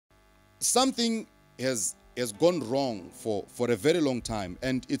something has gone wrong for a very long time,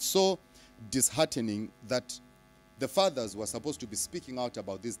 and it's so disheartening that the fathers were supposed to be speaking out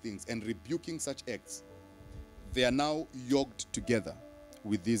about these things and rebuking such acts. They are now yoked together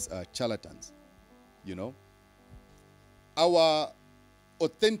with these charlatans, you know. Our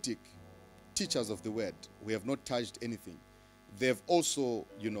authentic teachers of the word, we have not touched anything. They've also,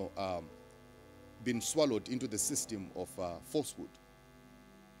 you know, been swallowed into the system of falsehood.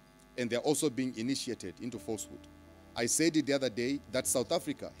 And they're also being initiated into falsehood. I said it the other day that South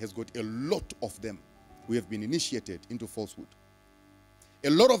Africa has got a lot of them who have been initiated into falsehood. A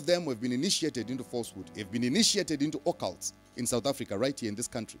lot of them who have been initiated into falsehood, have been initiated into occults in South Africa, right here in this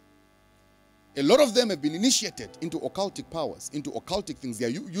country. A lot of them have been initiated into occultic powers, into occultic things. They are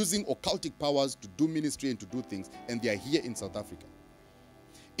using occultic powers to do ministry and to do things, and they are here in South Africa.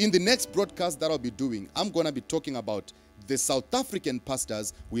 In the next broadcast that I'll be doing, I'm going to be talking about the South African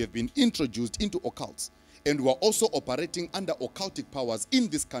pastors who have been introduced into occults and who are also operating under occultic powers in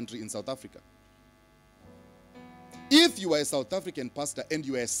this country, in South Africa. If you are a South African pastor and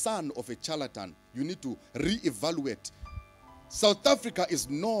you are a son of a charlatan, you need to re-evaluate. South Africa is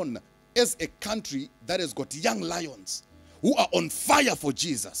known as a country that has got young lions who are on fire for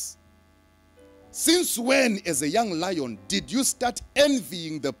Jesus. Since when, as a young lion, did you start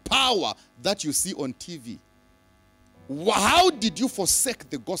envying the power that you see on TV? How did you forsake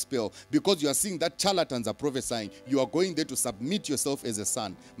the gospel because you are seeing that charlatans are prophesying? You are going there to submit yourself as a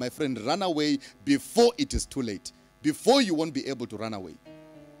son. My friend, run away before it is too late. Before you won't be able to run away.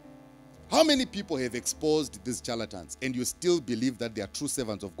 How many people have exposed these charlatans and you still believe that they are true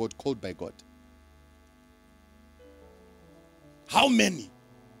servants of God, called by God? How many?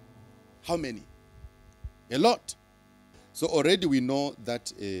 How many? A lot. So already we know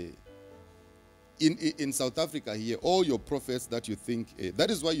that in South Africa here, all your prophets that you think,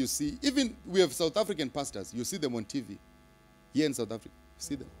 that is why you see, even we have South African pastors, you see them on TV. Here in South Africa, you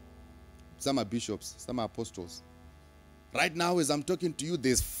see them. Some are bishops, some are apostles. Right now, as I'm talking to you,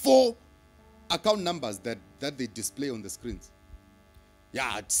 there's 4 account numbers that they display on the screens.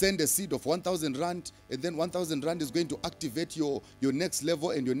 Yeah, send a seed of 1,000 rand, and then 1,000 rand is going to activate your next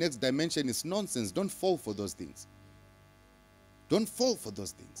level and your next dimension. Is nonsense. Don't fall for those things. Don't fall for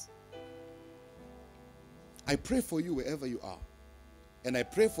those things. I pray for you wherever you are, and I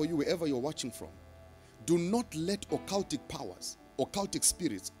pray for you wherever you're watching from. Do not let occultic powers, occultic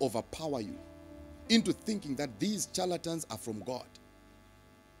spirits overpower you into thinking that these charlatans are from God,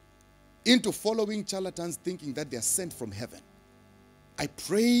 into following charlatans thinking that they are sent from heaven. I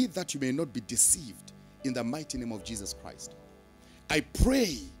pray that you may not be deceived in the mighty name of Jesus Christ. I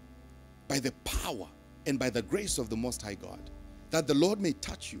pray by the power and by the grace of the Most High God that the Lord may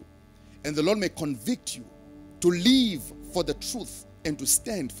touch you and the Lord may convict you to live for the truth and to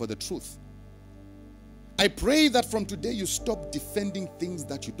stand for the truth. I pray that from today you stop defending things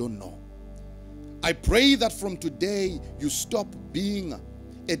that you don't know. I pray that from today you stop being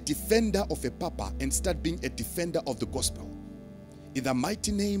a defender of a papa and start being a defender of the gospel. In the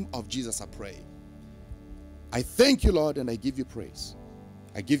mighty name of Jesus I pray. I thank you, Lord, and I give you praise.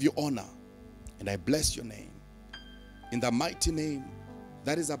 I give you honor and I bless your name. In the mighty name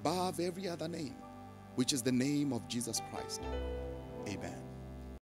that is above every other name, which is the name of Jesus Christ. Amen.